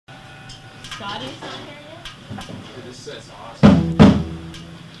Scotty's not here yet? Dude, this set's awesome.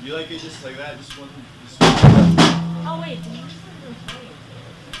 You like it just like that? Just one. Oh, wait. Did you just play it?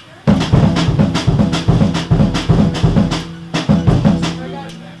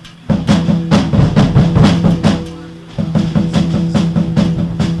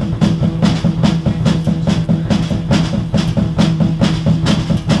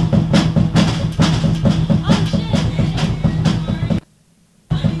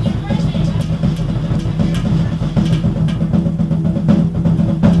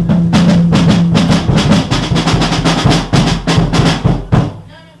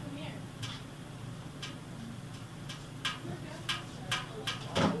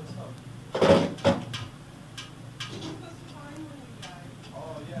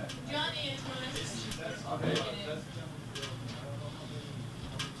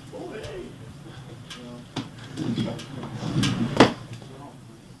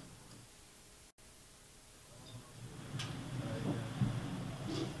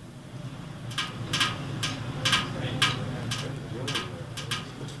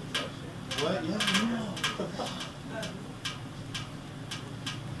 What? Yeah, no.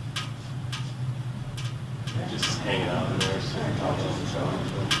 Just hanging out in there, sitting talking on the show.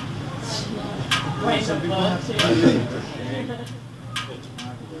 Wait, some people have to.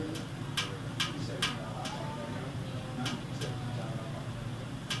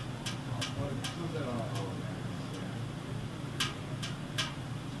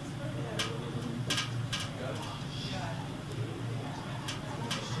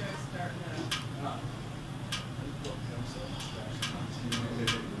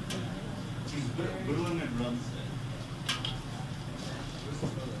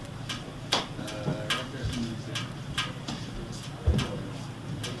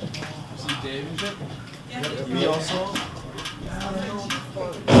 Me also?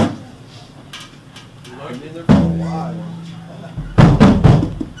 I've been there for a while.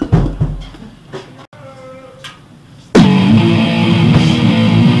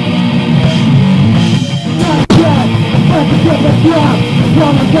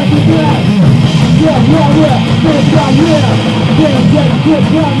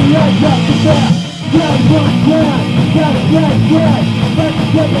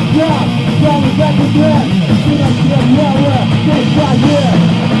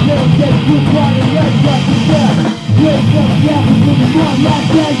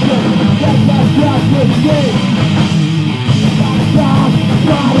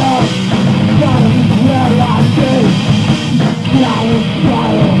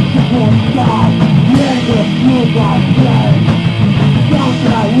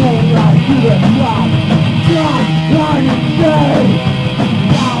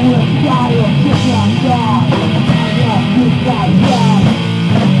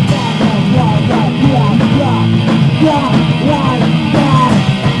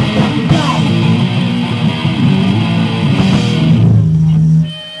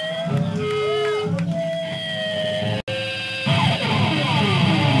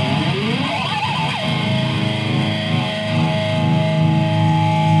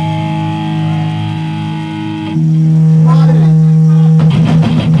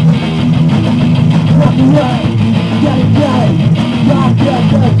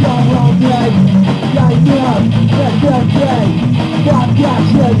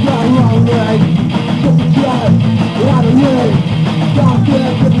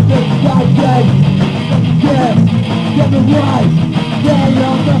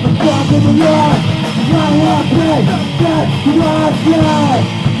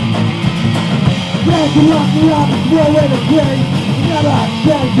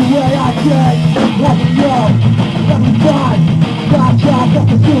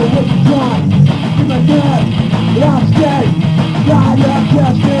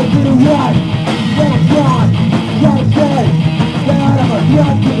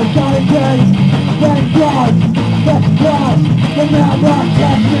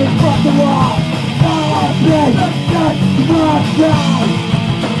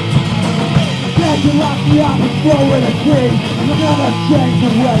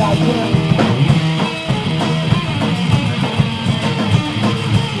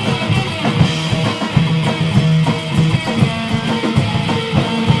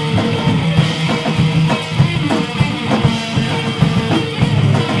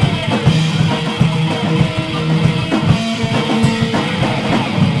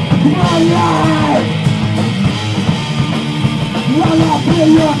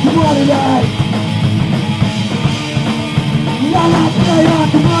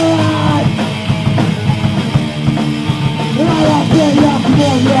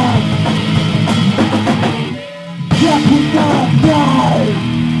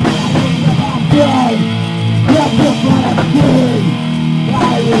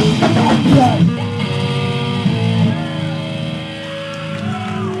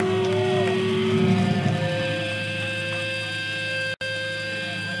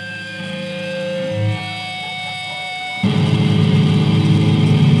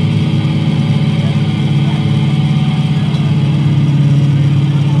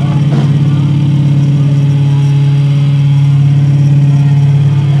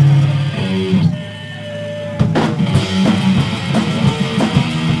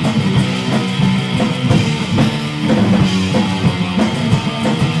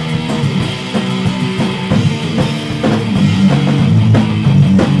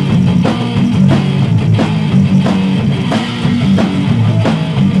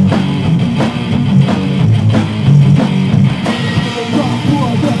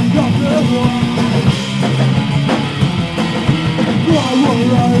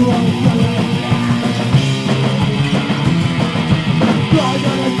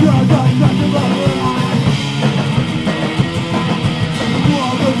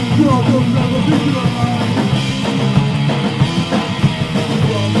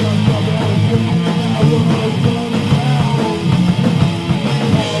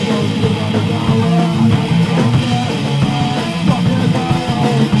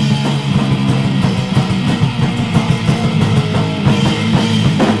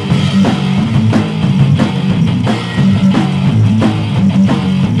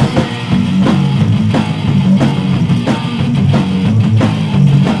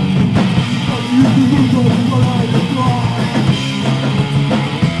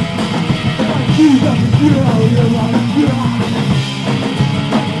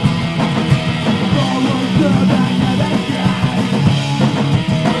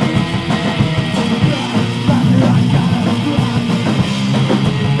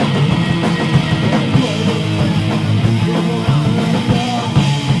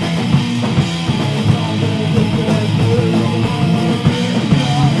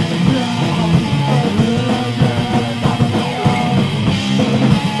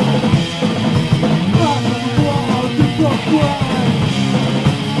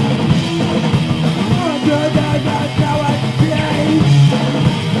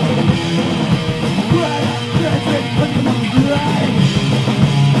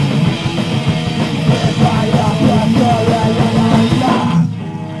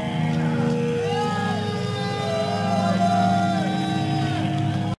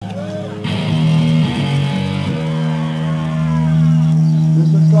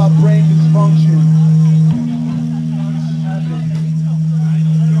 Brain dysfunction.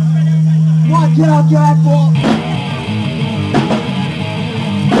 Watch out, careful!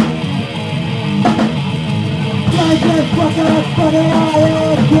 Like this fucking funny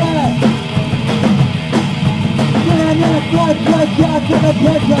idea. Man, that blood just got to the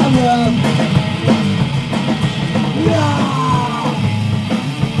picture room.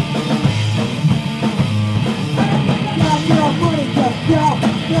 Got no money to sell,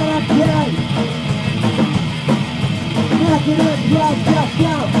 but I can't. Making it drive just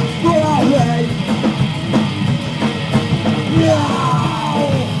out for a way.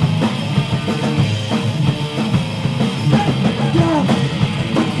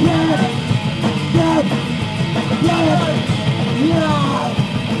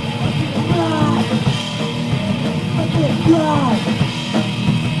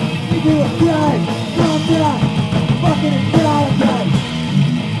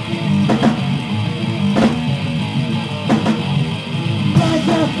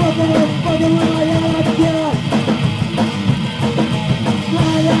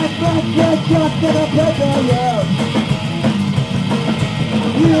 Just gonna pick on you.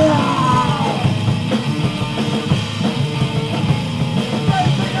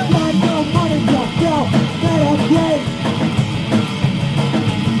 Got no money to sell, that okay.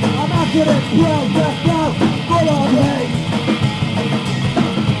 I'm not gonna throw just out full of hate.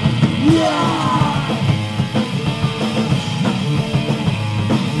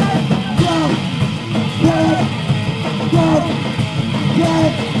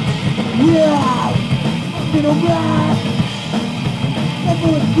 I'm gonna rap. I'm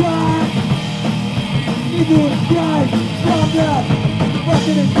gonna try. You do it right. Calm down.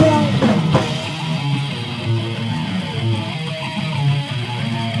 Fucking it right.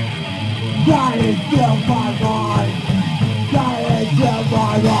 Dying till my mind. Dying till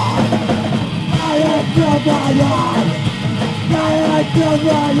my mind. Dying till my mind. Dying till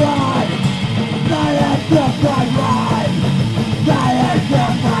my mind. Dying till my mind. Dying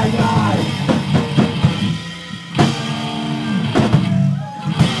till my mind.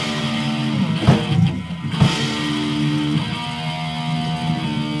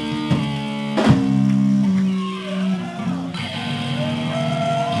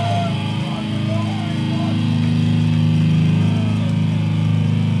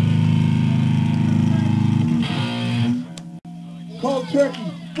 Cold turkey.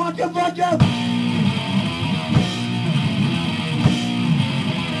 Fuck him, fuck him!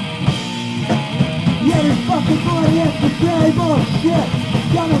 Yeah, this fucking money is the same old shit.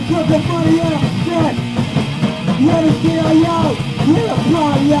 Gotta put the money in a shit. Yeah, the CIO, yeah, the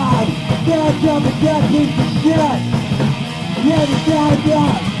party out. Stand up and dead piece of shit. Yeah, the guy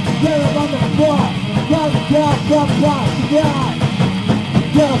got, get him on the spot. Got the gas, got the gas.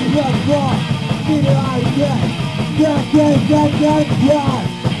 Get a blood spot, see the eye get. Get, get, get.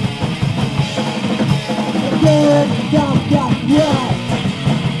 Get, down, got, yeah.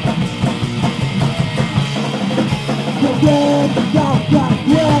 Get, down, got,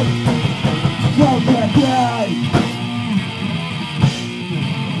 yeah. Get, get, get.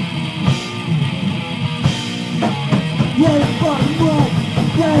 Yeah, fuck, what?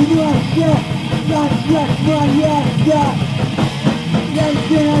 Yeah, yeah. shit, not just money and stuff.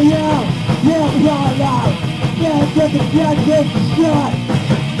 Everything I am, you're all out. Can't take a chance with shit.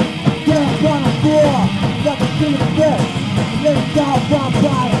 Can't on the floor, got the thing to fit. Let's go from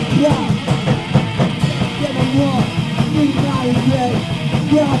bottom, yeah. Get a war, need not a day.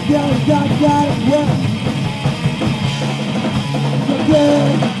 God damn it, God got it, work. So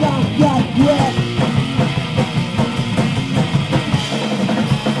good, God got it.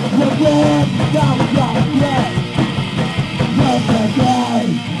 So good, God got it. Work again.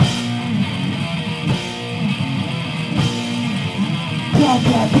 Work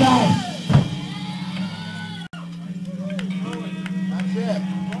again. That's it.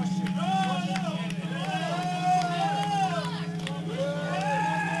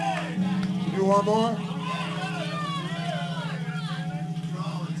 Do one more?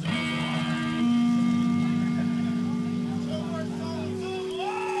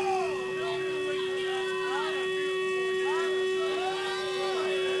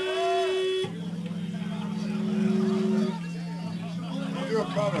 Do a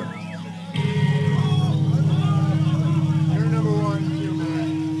cover. You're number one, too, man.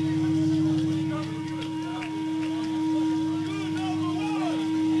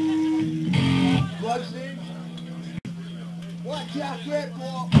 Bloodstein? Watch out, Red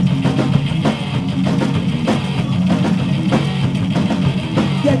Ball.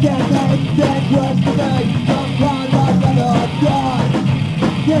 Get that was the day. Some kind of better die.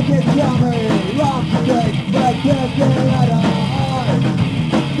 Get it from me, rock the day. But can't get it out of heart.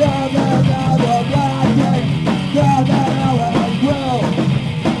 Never know what I think. Never know what I will.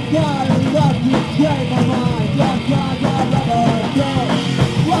 Gotta love to change my mind. Some kind of better day.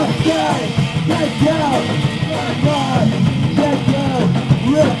 What's day? Get down. Get on. Get down.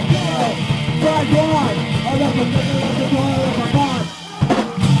 Rip down. Fight on. I love the middle of the world of my mind.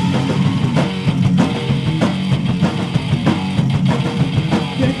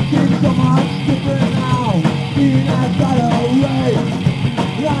 So much different now, being I got away.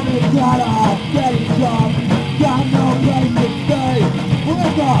 I'm in got getting job, got no place to stay.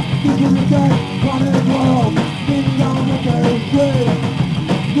 Wake up, this is the day, on the world, being on the very street.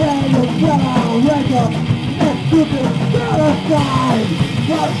 Yeah, you fell, wake up, next stupid, genocide.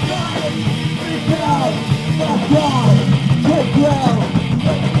 What's right, speak out, what's wrong, take ground,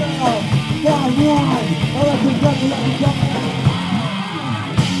 one, I represent the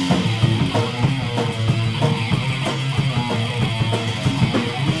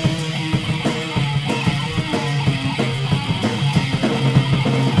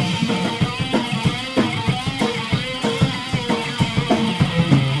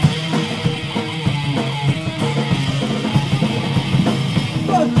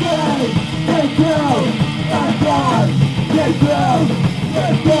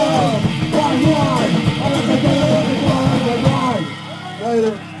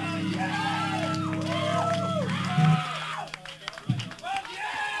Later.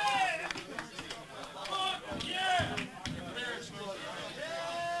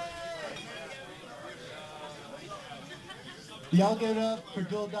 Y'all give it up for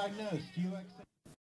dual diagnosed. UX